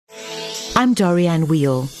I'm Dorianne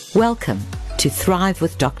Wheel. Welcome to Thrive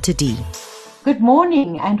with Dr. D. Good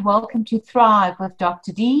morning and welcome to Thrive with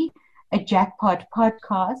Dr. D, a Jackpot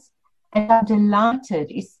podcast. And I'm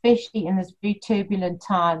delighted, especially in this very turbulent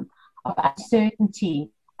time of uncertainty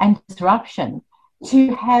and disruption,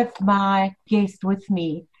 to have my guest with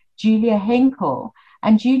me, Julia Henkel.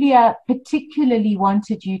 And Julia particularly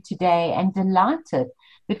wanted you today and delighted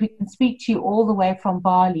that we can speak to you all the way from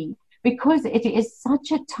Bali, because it is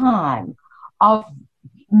such a time of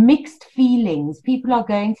mixed feelings. People are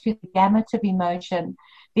going through the gamut of emotion.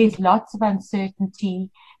 There's lots of uncertainty.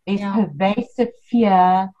 There's pervasive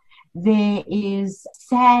fear. There is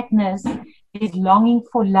sadness. There's longing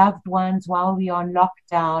for loved ones while we are on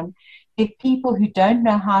lockdown. There are people who don't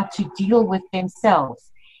know how to deal with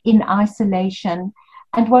themselves in isolation.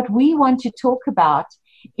 And what we want to talk about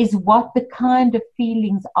is what the kind of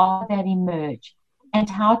feelings are that emerge and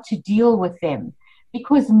how to deal with them.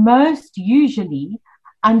 Because most usually,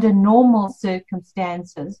 under normal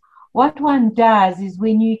circumstances, what one does is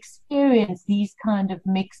when you experience these kind of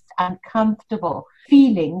mixed, uncomfortable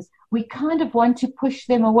feelings, we kind of want to push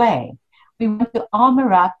them away. We want to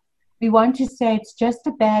armor up. We want to say it's just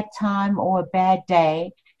a bad time or a bad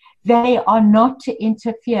day. They are not to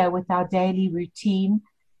interfere with our daily routine.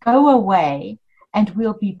 Go away and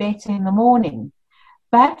we'll be better in the morning.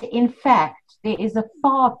 But in fact, there is a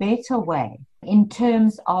far better way in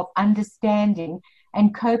terms of understanding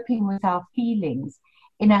and coping with our feelings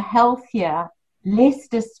in a healthier, less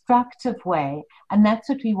destructive way. And that's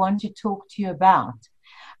what we want to talk to you about.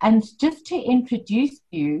 And just to introduce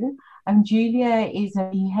you, Julia is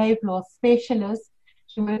a behavioral specialist.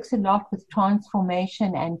 She works a lot with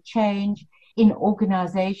transformation and change in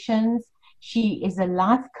organizations. She is a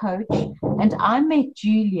life coach. And I met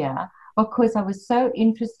Julia because I was so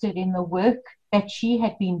interested in the work that she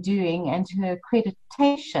had been doing and her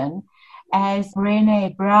accreditation as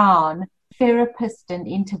Brené Brown, therapist and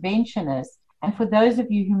interventionist. And for those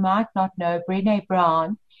of you who might not know, Brené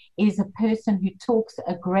Brown is a person who talks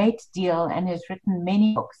a great deal and has written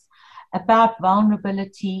many books about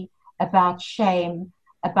vulnerability, about shame,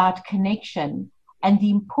 about connection, and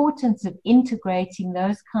the importance of integrating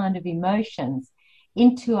those kind of emotions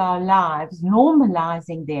into our lives,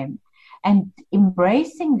 normalizing them and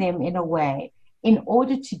embracing them in a way in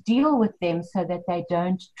order to deal with them so that they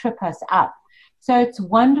don't trip us up. So it's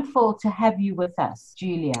wonderful to have you with us,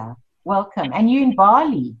 Julia. Welcome. And you're in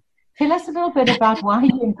Bali. Tell us a little bit about why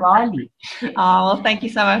you're in Bali. Well, thank you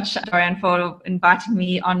so much, Dorianne, for inviting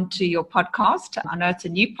me onto your podcast. I know it's a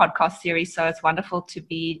new podcast series, so it's wonderful to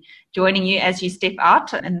be joining you as you step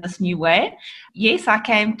out in this new way. Yes, I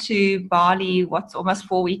came to Bali, almost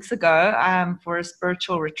 4 weeks ago for a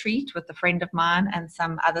spiritual retreat with a friend of mine and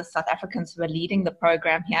some other South Africans who are leading the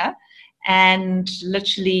program here. And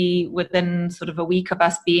literally within sort of a week of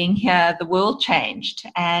us being here, the world changed,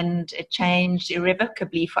 and it changed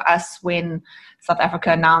irrevocably for us when South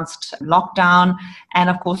Africa announced lockdown, and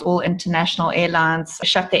of course all international airlines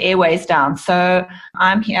shut their airways down. So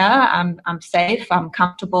I'm here, I'm safe, I'm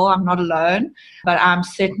comfortable, I'm not alone, but I'm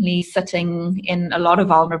certainly sitting in a lot of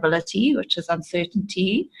vulnerability, which is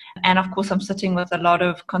uncertainty. And of course I'm sitting with a lot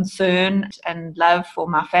of concern and love for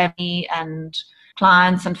my family and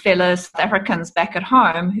clients and fellow South Africans back at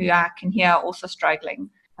home who I can hear also struggling.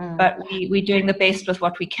 But we're doing the best with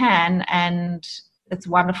what we can, and it's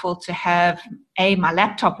wonderful to have my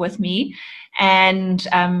laptop with me and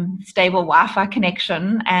stable Wi-Fi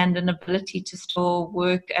connection and an ability to still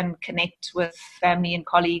work and connect with family and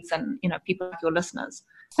colleagues and people like your listeners.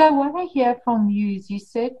 So what I hear from you is you're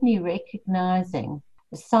certainly recognizing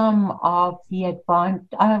some of the advantages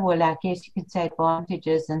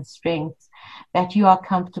and strengths, that you are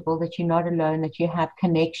comfortable, that you're not alone, that you have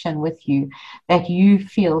connection with you, that you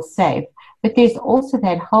feel safe. But there's also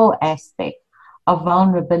that whole aspect of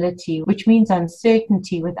vulnerability, which means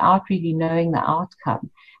uncertainty without really knowing the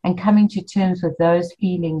outcome and coming to terms with those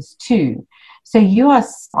feelings too. So you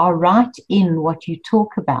are right in what you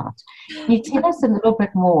talk about. Can you tell us a little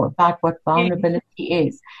bit more about what vulnerability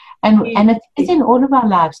is? And it is in all of our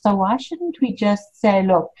lives. So why shouldn't we just say,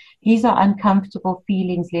 look, these are uncomfortable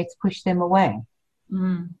feelings, let's push them away?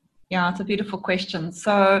 Yeah, it's a beautiful question.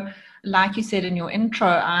 So like you said in your intro,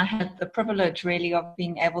 I had the privilege really of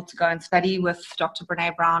being able to go and study with Dr.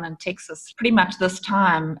 Brené Brown in Texas pretty much this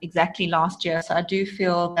time exactly last year. So I do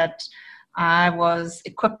feel that I was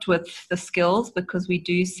equipped with the skills, because we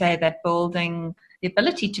do say that building the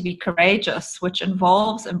ability to be courageous, which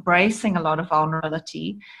involves embracing a lot of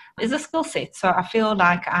vulnerability, is a skill set. So I feel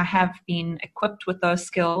like I have been equipped with those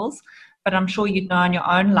skills, but I'm sure you know in your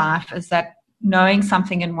own life is that knowing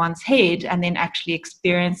something in one's head and then actually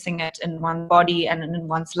experiencing it in one's body and in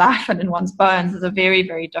one's life and in one's bones is a very,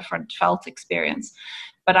 very different felt experience.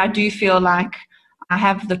 But I do feel like I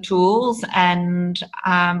have the tools, and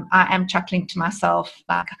I am chuckling to myself,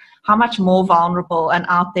 like, how much more vulnerable and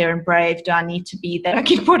out there and brave do I need to be that I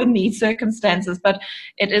get put in these circumstances? But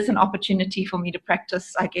it is an opportunity for me to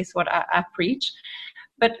practice, I guess, what I preach.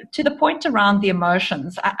 But to the point around the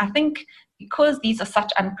emotions, I think because these are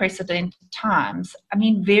such unprecedented times, I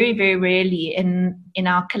mean, very, very rarely in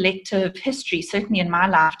our collective history, certainly in my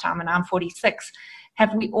lifetime, and I'm 46,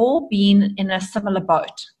 have we all been in a similar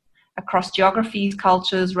boat across geographies,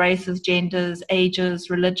 cultures, races, genders, ages,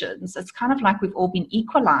 religions. It's kind of like we've all been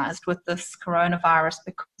equalized with this coronavirus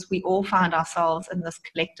because we all find ourselves in this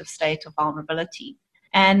collective state of vulnerability.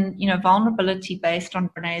 And, vulnerability based on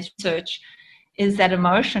Brené's research is that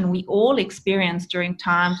emotion we all experience during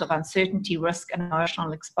times of uncertainty, risk, and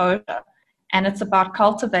emotional exposure. And it's about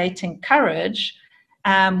cultivating courage,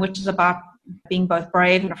 which is about being both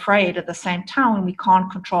brave and afraid at the same time when we can't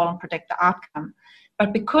control and predict the outcome.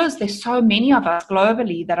 But because there's so many of us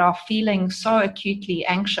globally that are feeling so acutely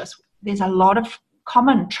anxious, there's a lot of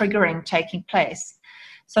common triggering taking place.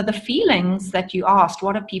 So the feelings that you asked,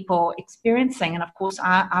 what are people experiencing? And of course,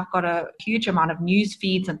 I've got a huge amount of news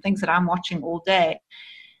feeds and things that I'm watching all day,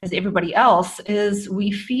 as everybody else, is we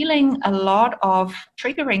feeling a lot of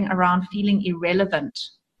triggering around feeling irrelevant,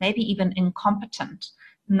 maybe even incompetent,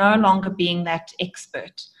 no longer being that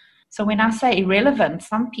expert. So when I say irrelevant,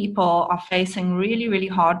 some people are facing really, really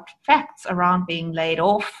hard facts around being laid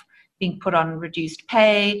off, being put on reduced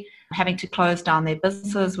pay, having to close down their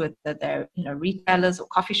businesses with their retailers or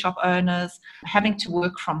coffee shop owners, having to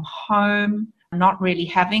work from home, not really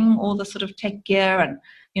having all the sort of tech gear. And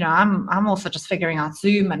I'm also just figuring out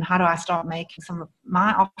Zoom and how do I start making some of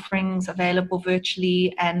my offerings available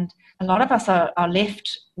virtually. And a lot of us are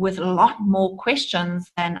left with a lot more questions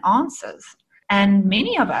than answers. And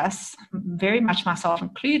many of us, very much myself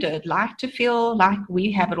included, like to feel like we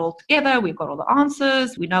have it all together, we've got all the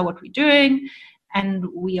answers, we know what we're doing, and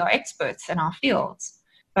we are experts in our fields.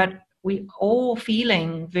 But we're all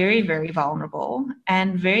feeling very, very vulnerable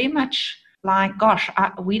and very much like, gosh,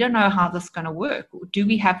 we don't know how this is going to work. Do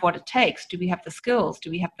we have what it takes? Do we have the skills?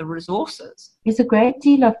 Do we have the resources? There's a great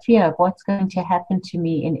deal of fear of what's going to happen to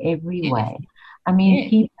me in every way. I mean,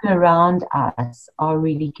 people around us are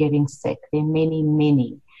really getting sick. There are many,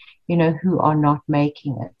 many, who are not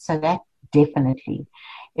making it. So that definitely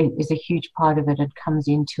is a huge part of it. It comes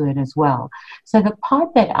into it as well. So the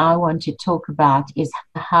part that I want to talk about is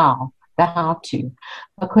the how to,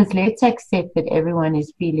 because let's accept that everyone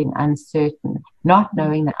is feeling uncertain, not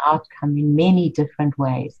knowing the outcome in many different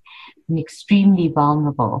ways, and extremely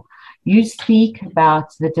vulnerable. You speak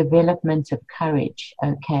about the development of courage,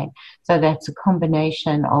 okay? So that's a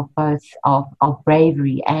combination of both of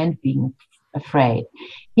bravery and being afraid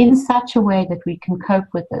in such a way that we can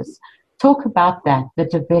cope with this. Talk about that, the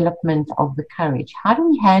development of the courage. How do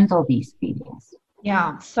we handle these feelings?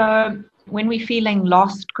 Yeah, so when we're feeling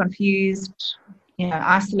lost, confused,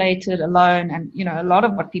 isolated, alone, and, a lot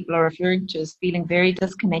of what people are referring to is feeling very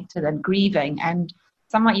disconnected and grieving, and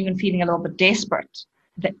some are even feeling a little bit desperate,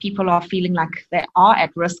 that people are feeling like they are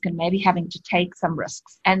at risk and maybe having to take some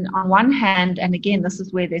risks. And on one hand, and again, this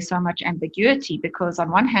is where there's so much ambiguity, because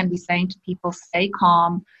on one hand, we're saying to people, stay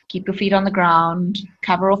calm, keep your feet on the ground,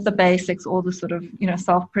 cover off the basics, all the sort of,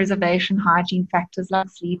 self-preservation, hygiene factors like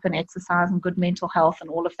sleep and exercise and good mental health and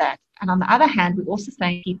all of that. And on the other hand, we're also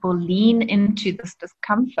saying people lean into this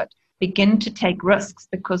discomfort, begin to take risks,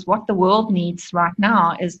 because what the world needs right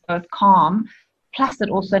now is both calm, plus it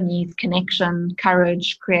also needs connection,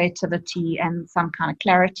 courage, creativity, and some kind of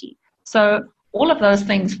clarity. So all of those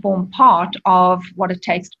things form part of what it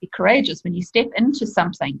takes to be courageous. When you step into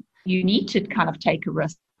something, you need to kind of take a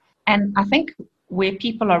risk. And I think where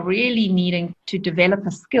people are really needing to develop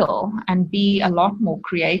a skill and be a lot more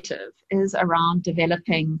creative is around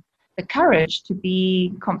developing the courage to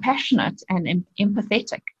be compassionate and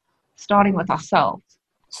empathetic, starting with ourselves.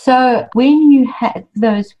 So when you have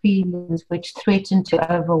those feelings which threaten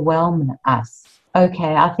to overwhelm us,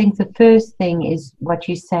 okay, I think the first thing is what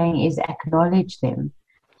you're saying is acknowledge them.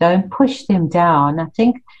 Don't push them down. I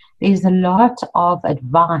think there's a lot of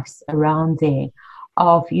advice around there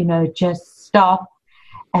of, just stop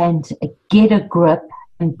and get a grip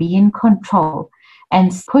and be in control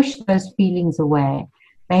and push those feelings away.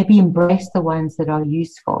 Maybe embrace the ones that are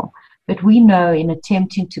useful. But we know in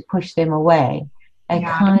attempting to push them away,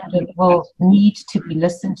 kind of will need to be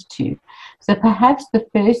listened to. So perhaps the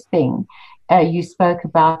first thing you spoke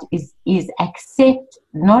about is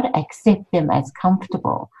not accept them as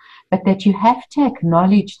comfortable, but that you have to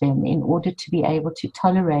acknowledge them in order to be able to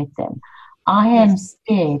tolerate them. I am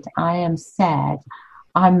scared, I am sad,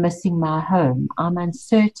 I'm missing my home, I'm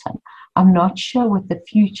uncertain, I'm not sure what the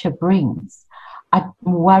future brings, I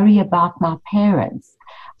worry about my parents,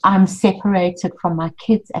 I'm separated from my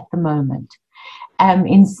kids at the moment.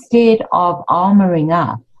 Instead of armoring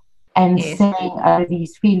up and saying, oh,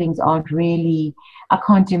 these feelings aren't really, I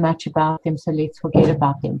can't do much about them, so let's forget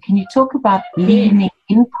about them. Can you talk about leaning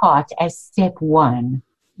in part as step one?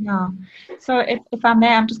 Yeah. So if I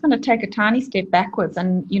may, I'm just going to take a tiny step backwards.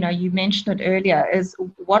 And, you mentioned it earlier, is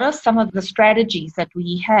what are some of the strategies that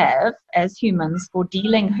we have as humans for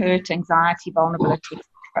dealing hurt, anxiety, vulnerability,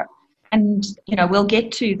 etc. And, we'll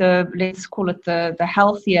get to let's call it the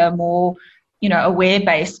healthier, more,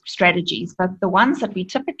 aware-based strategies. But the ones that we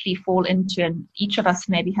typically fall into, and each of us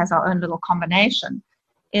maybe has our own little combination,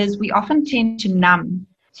 is we often tend to numb.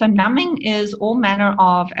 So numbing is all manner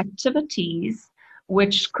of activities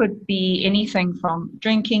which could be anything from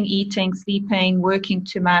drinking, eating, sleeping, working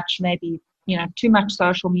too much, maybe, too much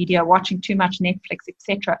social media, watching too much Netflix,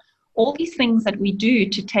 etc. All these things that we do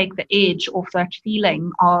to take the edge off that feeling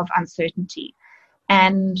of uncertainty.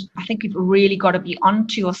 And I think you've really got to be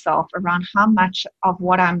onto yourself around how much of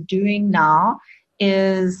what I'm doing now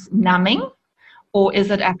is numbing, or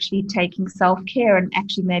is it actually taking self-care and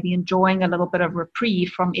actually maybe enjoying a little bit of reprieve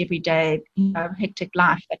from everyday, hectic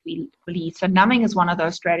life that we lead? So numbing is one of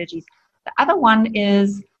those strategies. The other one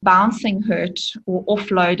is bouncing hurt or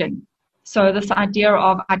offloading. So this idea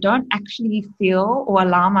of I don't actually feel or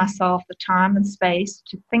allow myself the time and space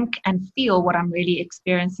to think and feel what I'm really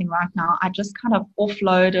experiencing right now. I just kind of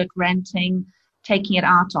offload it, ranting, taking it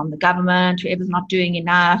out on the government, whoever's not doing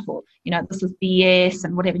enough, or, this is BS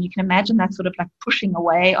and whatever. And you can imagine that sort of like pushing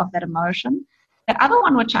away of that emotion. The other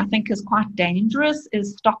one, which I think is quite dangerous,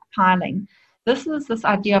 is stockpiling. This is this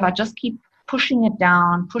idea of I just keep pushing it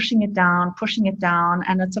down,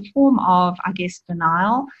 and it's a form of, I guess,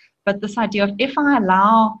 denial. But this idea of if I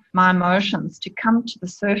allow my emotions to come to the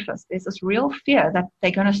surface, there's this real fear that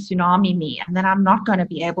they're going to tsunami me and then I'm not going to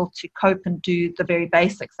be able to cope and do the very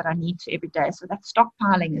basics that I need to every day. So that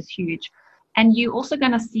stockpiling is huge. And you're also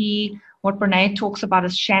going to see what Brene talks about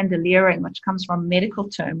as chandeliering, which comes from a medical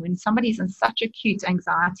term. When somebody's in such acute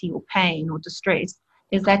anxiety or pain or distress,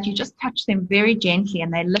 is that you just touch them very gently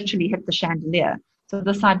and they literally hit the chandelier. So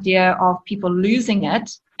this idea of people losing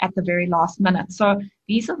it at the very last minute. So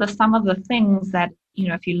these are some of the things that,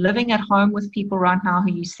 if you're living at home with people right now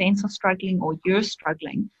who you sense are struggling or you're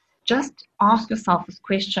struggling, just ask yourself this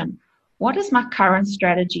question: what is my current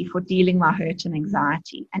strategy for dealing my hurt and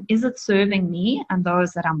anxiety? And is it serving me and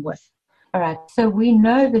those that I'm with? All right. So we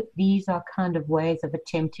know that these are kind of ways of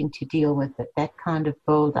attempting to deal with it, that kind of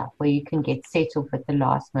build up where you can get settled at the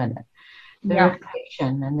last minute. The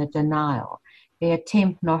reflection and the denial, the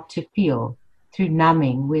attempt not to feel through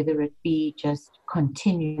numbing, whether it be just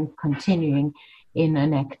continuing in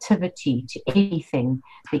an activity to anything,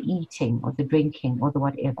 the eating or the drinking or the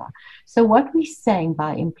whatever. So what we're saying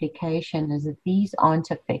by implication is that these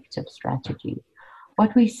aren't effective strategies.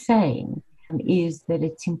 What we're saying is that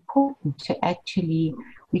it's important to actually,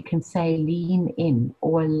 we can say, lean in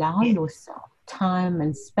or allow yourself time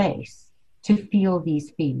and space to feel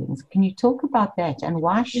these feelings. Can you talk about that, and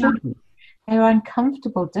why should we? They're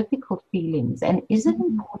uncomfortable, difficult feelings, and is it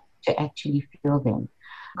important to actually feel them?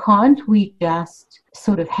 Can't we just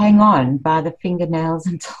sort of hang on by the fingernails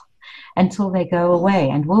until they go away?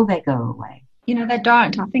 And will they go away? They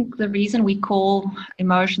don't. I think the reason we call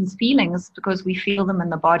emotions feelings is because we feel them in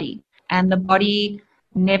the body. And the body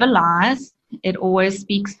never lies. It always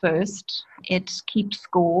speaks first. It keeps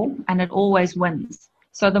score, and it always wins.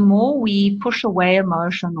 So the more we push away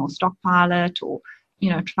emotion or stockpile it or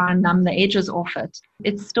try and numb the edges off it,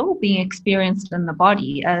 it's still being experienced in the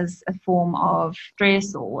body as a form of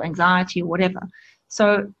stress or anxiety or whatever.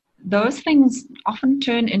 So those things often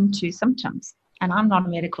turn into symptoms. And I'm not a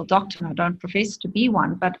medical doctor and I don't profess to be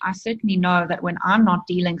one, but I certainly know that when I'm not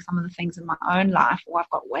dealing some of the things in my own life, or I've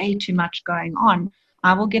got way too much going on,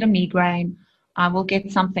 I will get a migraine. I will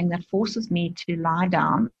get something that forces me to lie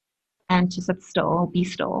down and to sit still or be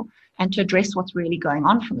still and to address what's really going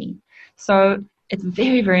on for me. So it's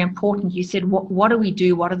very, very important. You said, what do we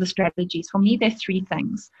do? What are the strategies? For me, there's three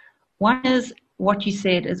things. One is what you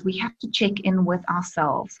said is we have to check in with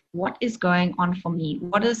ourselves. What is going on for me?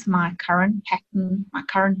 What is my current pattern, my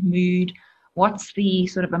current mood? What's the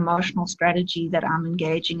sort of emotional strategy that I'm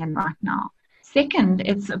engaging in right now? Second,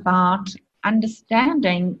 it's about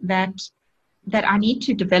understanding that I need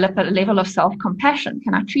to develop a level of self-compassion.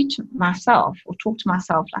 Can I treat myself or talk to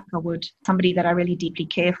myself like I would somebody that I really deeply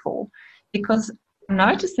care for? Because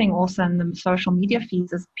noticing also in the social media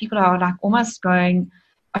feeds is people are like almost going,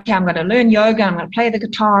 okay, I'm going to learn yoga, I'm going to play the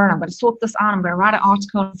guitar, and I'm going to sort this out, I'm going to write an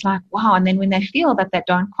article. It's like, wow. And then when they feel that they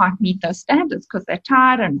don't quite meet those standards because they're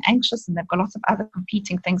tired and anxious and they've got lots of other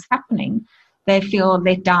competing things happening, they feel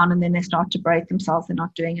let down and then they start to break themselves. They're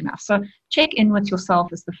not doing enough. So check in with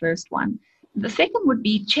yourself is the first one. The second would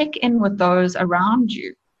be check in with those around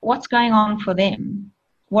you. What's going on for them?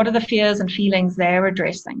 What are the fears and feelings they're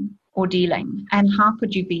addressing or dealing? And how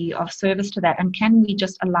could you be of service to that? And can we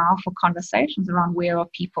just allow for conversations around where are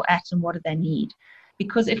people at and what do they need?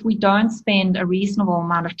 Because if we don't spend a reasonable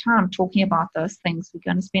amount of time talking about those things, we're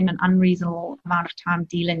going to spend an unreasonable amount of time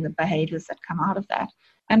dealing with behaviors that come out of that.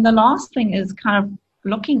 And the last thing is kind of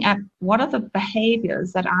looking at what are the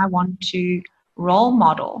behaviors that I want to role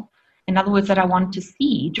model. In other words, that I want to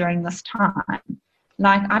see during this time.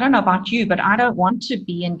 Like, I don't know about you, but I don't want to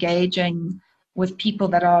be engaging with people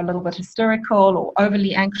that are a little bit hysterical or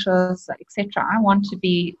overly anxious, etc. I want to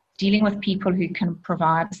be dealing with people who can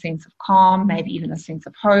provide a sense of calm, maybe even a sense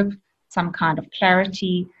of hope, some kind of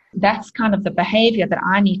clarity. That's kind of the behavior that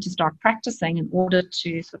I need to start practicing in order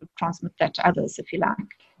to sort of transmit that to others, if you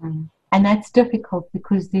like. And that's difficult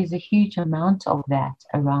because there's a huge amount of that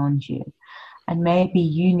around you. And maybe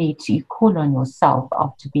you need to call on yourself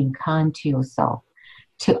after being kind to yourself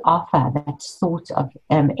to offer that sort of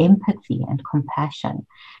empathy and compassion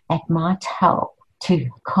that might help to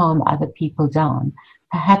calm other people down.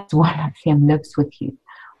 Perhaps one of them lives with you.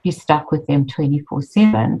 You're stuck with them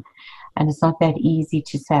 24/7. And it's not that easy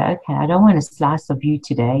to say, okay, I don't want a slice of you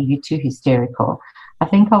today. You're too hysterical. I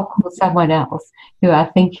think I'll call someone else who I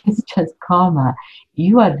think is just calmer.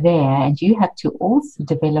 You are there, and you have to also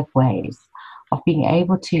develop ways of being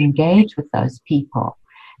able to engage with those people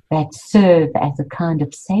that serve as a kind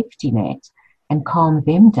of safety net and calm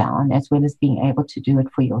them down, as well as being able to do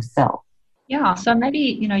it for yourself. Yeah, so maybe,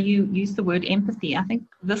 you use the word empathy. I think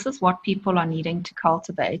this is what people are needing to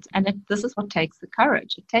cultivate. And this is what takes the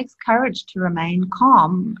courage. It takes courage to remain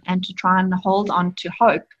calm and to try and hold on to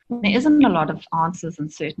hope. There isn't a lot of answers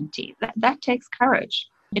and certainty. That takes courage.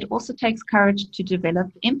 It also takes courage to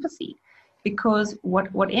develop empathy, because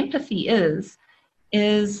what empathy is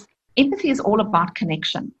empathy is all about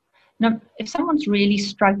connection. Now, if someone's really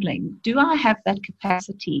struggling, do I have that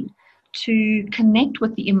capacity to connect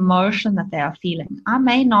with the emotion that they are feeling? I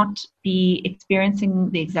may not be experiencing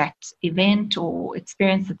the exact event or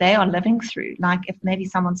experience that they are living through. Like if maybe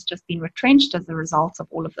someone's just been retrenched as a result of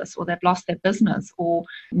all of this, or they've lost their business, or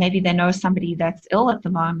maybe they know somebody that's ill at the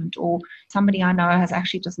moment, or somebody I know has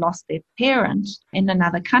actually just lost their parent in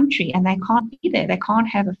another country and they can't be there. They can't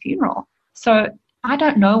have a funeral. So I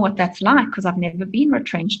don't know what that's like because I've never been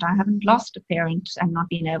retrenched. I haven't lost a parent and not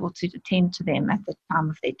been able to attend to them at the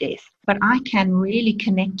time of their death. But I can really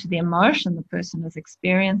connect to the emotion the person is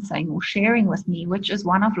experiencing or sharing with me, which is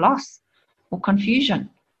one of loss or confusion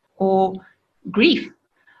or grief.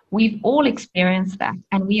 We've all experienced that,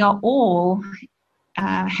 and we are all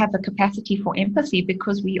have the capacity for empathy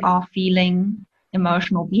because we are feeling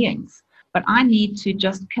emotional beings. But I need to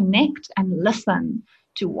just connect and listen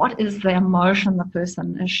to what is the emotion the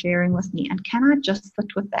person is sharing with me, and can I just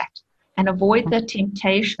sit with that and avoid the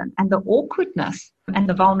temptation and the awkwardness and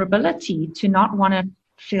the vulnerability to not want to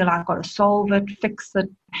feel I've got to solve it, fix it,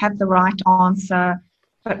 have the right answer,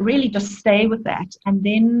 but really just stay with that, and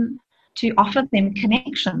then to offer them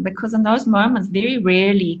connection, because in those moments very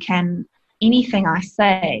rarely can anything I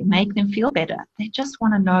say make them feel better. They just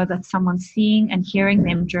want to know that someone's seeing and hearing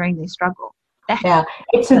them during their struggle. Yeah,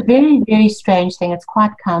 it's a very, very strange thing. It's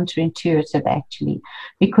quite counterintuitive, actually,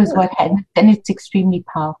 because and it's extremely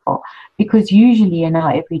powerful, because usually in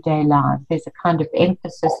our everyday life, there's a kind of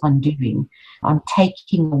emphasis on doing, on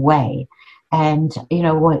taking away. And,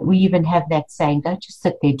 we even have that saying, don't just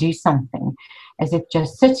sit there, do something, as if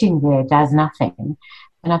just sitting there does nothing.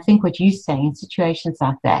 And I think what you're saying in situations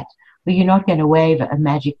like that, where you're not going to wave a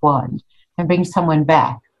magic wand and bring someone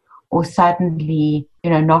back, or suddenly,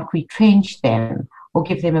 not retrench them or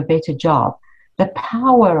give them a better job. The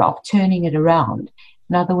power of turning it around.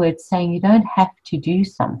 In other words, saying you don't have to do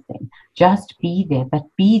something. Just be there, but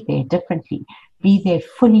be there differently. Be there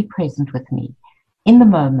fully present with me in the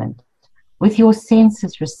moment, with your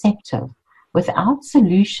senses receptive, without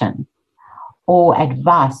solution or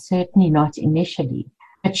advice, certainly not initially,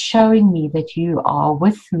 but showing me that you are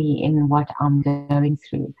with me in what I'm going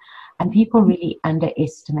through. And people really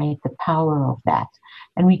underestimate the power of that.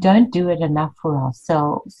 And we don't do it enough for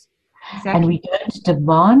ourselves. Exactly. And we don't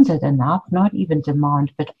demand it enough, not even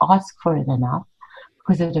demand, but ask for it enough,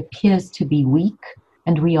 because it appears to be weak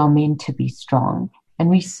and we are meant to be strong. And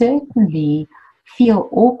we certainly feel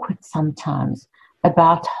awkward sometimes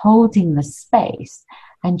about holding the space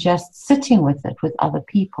and just sitting with it with other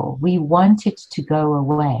people. We want it to go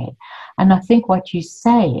away. And I think what you're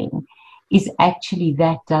saying is actually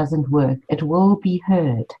that doesn't work. It will be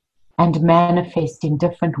heard and manifest in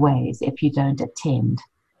different ways if you don't attend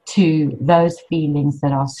to those feelings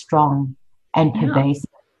that are strong and pervasive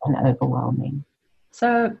and overwhelming.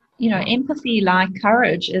 So, empathy, like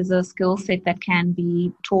courage, is a skill set that can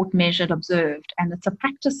be taught, measured, observed, and it's a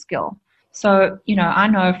practice skill. So, I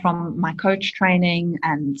know from my coach training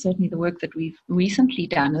and certainly the work that we've recently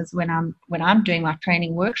done is when I'm doing my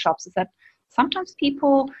training workshops is that sometimes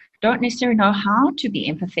people don't necessarily know how to be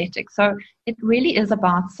empathetic. So it really is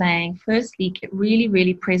about saying, firstly, get really,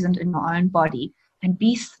 really present in your own body and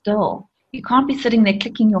be still. You can't be sitting there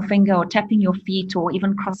clicking your finger or tapping your feet or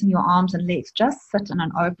even crossing your arms and legs. Just sit in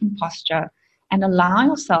an open posture and allow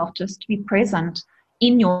yourself just to be present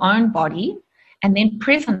in your own body and then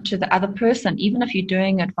present to the other person, even if you're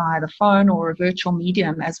doing it via the phone or a virtual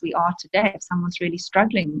medium as we are today. If someone's really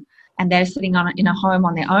struggling and they're sitting in a home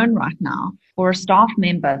on their own right now, or a staff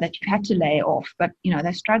member that you've had to lay off, but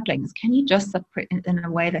they're struggling, can you just sit in a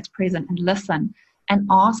way that's present and listen and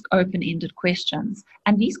ask open-ended questions?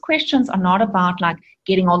 And these questions are not about like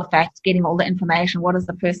getting all the facts, getting all the information, what has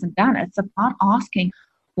the person done? It's about asking,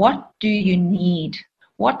 what do you need?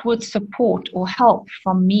 What would support or help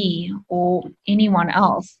from me or anyone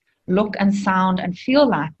else look and sound and feel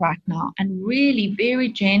like right now? And really very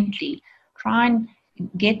gently try and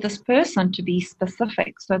get this person to be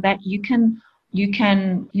specific so that you can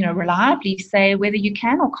reliably say whether you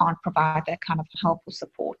can or can't provide that kind of help or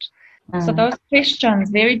support. So those questions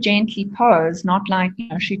very gently posed, not like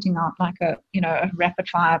shooting out like a rapid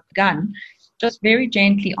fire gun, just very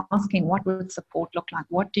gently asking, what would support look like?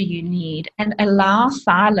 What do you need? And allow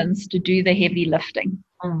silence to do the heavy lifting.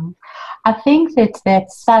 I think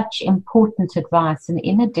that's such important advice. And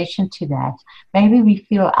in addition to that, maybe we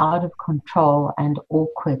feel out of control and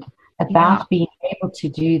awkward about being able to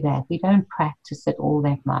do that. We don't practice it all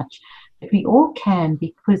that much. But we all can,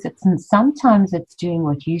 because sometimes it's doing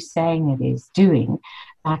what you're saying it is doing,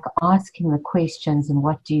 like asking the questions and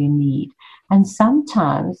what do you need? And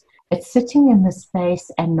sometimes it's sitting in the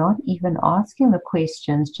space and not even asking the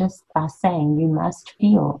questions, just by saying you must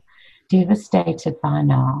feel devastated by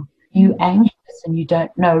now. You're anxious and you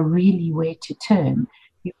don't know really where to turn.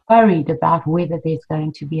 You're worried about whether there's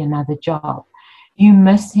going to be another job. You're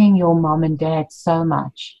missing your mom and dad so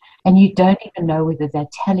much. And you don't even know whether they're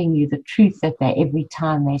telling you the truth that every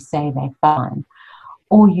time they say they're fine.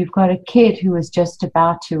 Or you've got a kid who is just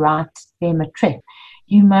about to write them a trip.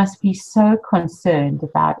 You must be so concerned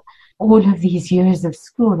about all of these years of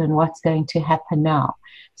school and what's going to happen now.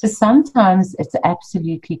 So sometimes it's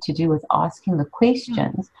absolutely to do with asking the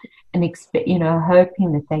questions and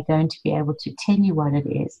hoping that they're going to be able to tell you what it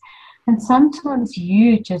is. And sometimes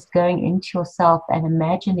you just going into yourself and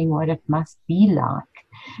imagining what it must be like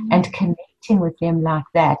and connecting with them like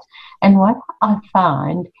that. And what I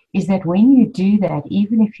find is that when you do that,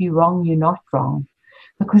 even if you're wrong, you're not wrong,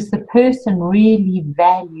 because the person really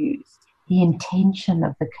values the intention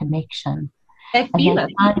of the connection. They feel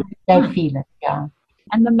it. They feel it, yeah.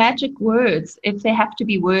 And the magic words, if there have to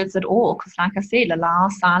be words at all, because like I said, allow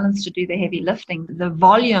silence to do the heavy lifting. The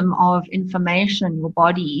volume of information your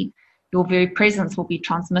body, your very presence will be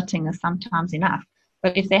transmitting is sometimes enough.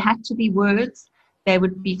 But if there had to be words, there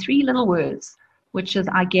would be 3 little words, which is,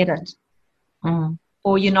 I get it.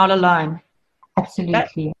 Or you're not alone.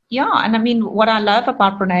 Absolutely. And I mean, what I love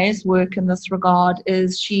about Brené's work in this regard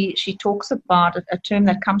is she talks about a term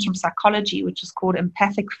that comes from psychology, which is called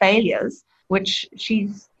empathic failures, which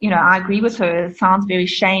she's, I agree with her, it sounds very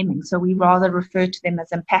shaming. So we rather refer to them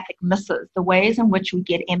as empathic misses, the ways in which we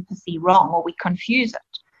get empathy wrong or we confuse it.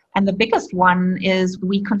 And the biggest one is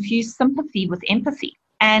we confuse sympathy with empathy.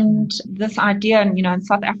 And this idea, in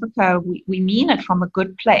South Africa, we mean it from a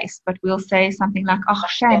good place, but we'll say something like, oh,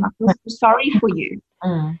 shame, I feel so sorry for you.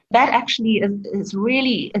 That actually is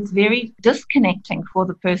really, it's very disconnecting for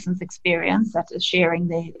the person's experience that is sharing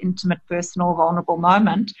their intimate, personal, vulnerable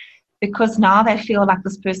moment, because now they feel like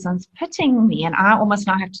this person's pitying me and I almost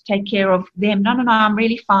now have to take care of them. No, I'm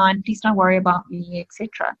really fine. Please don't worry about me,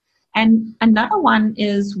 etc. And another one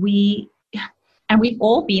is we've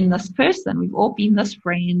all been this person, we've all been this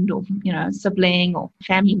friend or, sibling or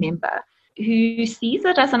family member who sees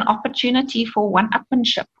it as an opportunity for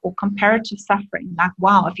one-upmanship or comparative suffering. Like,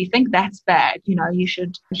 wow, if you think that's bad, you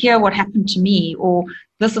should hear what happened to me, or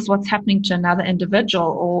this is what's happening to another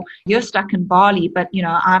individual, or you're stuck in Bali, but,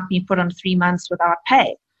 I've been put on 3 months without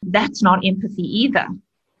pay. That's not empathy either.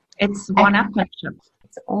 It's one-upmanship.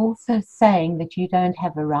 it's also saying that you don't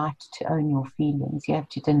have a right to own your feelings. You have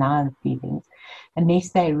to deny the feelings unless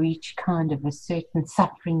they reach kind of a certain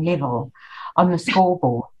suffering level on the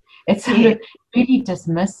scoreboard. It's sort of really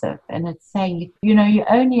dismissive, and it's saying,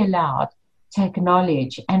 you're only allowed to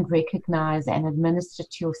acknowledge and recognize and administer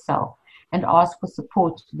to yourself and ask for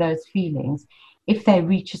support to those feelings if they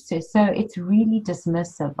reach a certain. So it's really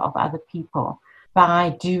dismissive of other people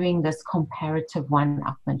by doing this comparative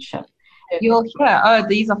one-upmanship. You'll hear, oh,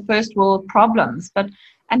 these are first world problems,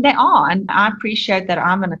 and they are. And I appreciate that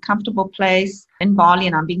I'm in a comfortable place in Bali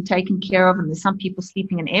and I'm being taken care of. And there's some people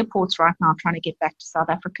sleeping in airports right now trying to get back to South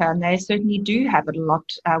Africa. And they certainly do have it a lot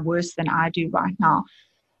worse than I do right now.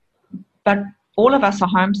 But all of us are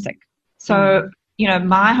homesick. So,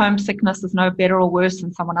 my homesickness is no better or worse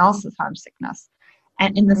than someone else's homesickness.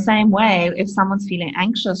 And in the same way, if someone's feeling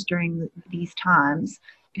anxious during these times,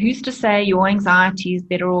 who's to say your anxiety is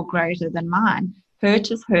better or greater than mine?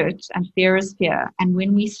 Hurt is hurt and fear is fear. And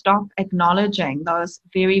when we stop acknowledging those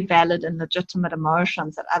very valid and legitimate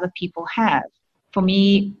emotions that other people have, for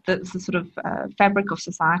me, the sort of fabric of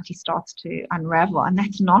society starts to unravel. And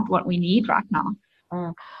that's not what we need right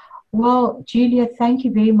now. Well, Julia, thank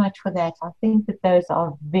you very much for that. I think that those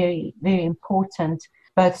are very, very important,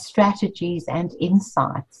 both strategies and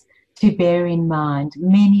insights to bear in mind.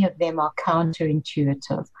 Many of them are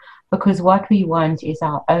counterintuitive because what we want is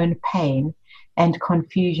our own pain and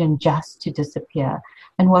confusion just to disappear.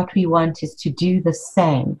 And what we want is to do the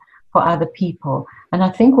same for other people. And I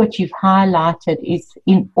think what you've highlighted is,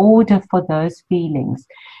 in order for those feelings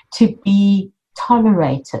to be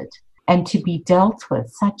tolerated and to be dealt with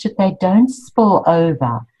such that they don't spill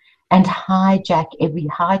over and hijack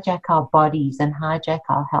our bodies and hijack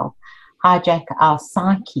our health, hijack our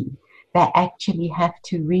psyche, they actually have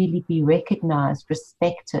to really be recognized,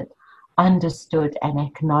 respected, understood, and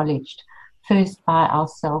acknowledged, first by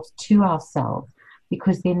ourselves to ourselves,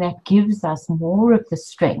 because then that gives us more of the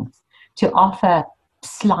strength to offer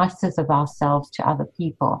slices of ourselves to other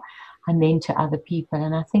people and then to other people.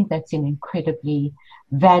 And I think that's an incredibly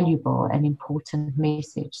valuable and important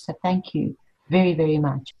message. So thank you very, very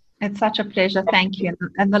much. It's such a pleasure. Thank you.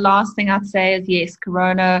 And the last thing I'd say is, yes,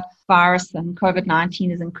 coronavirus and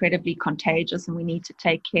COVID-19 is incredibly contagious and we need to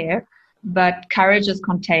take care. But courage is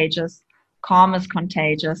contagious. Calm is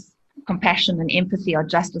contagious. Compassion and empathy are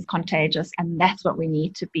just as contagious. And that's what we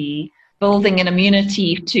need to be building an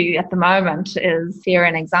immunity to at the moment, is fear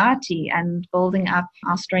and anxiety, and building up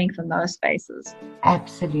our strength in those spaces.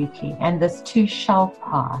 Absolutely. And this too shall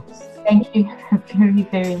pass. Thank you very,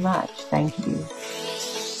 very much. Thank you.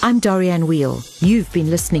 I'm Dorianne Wheel. You've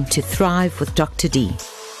been listening to Thrive with Dr. D.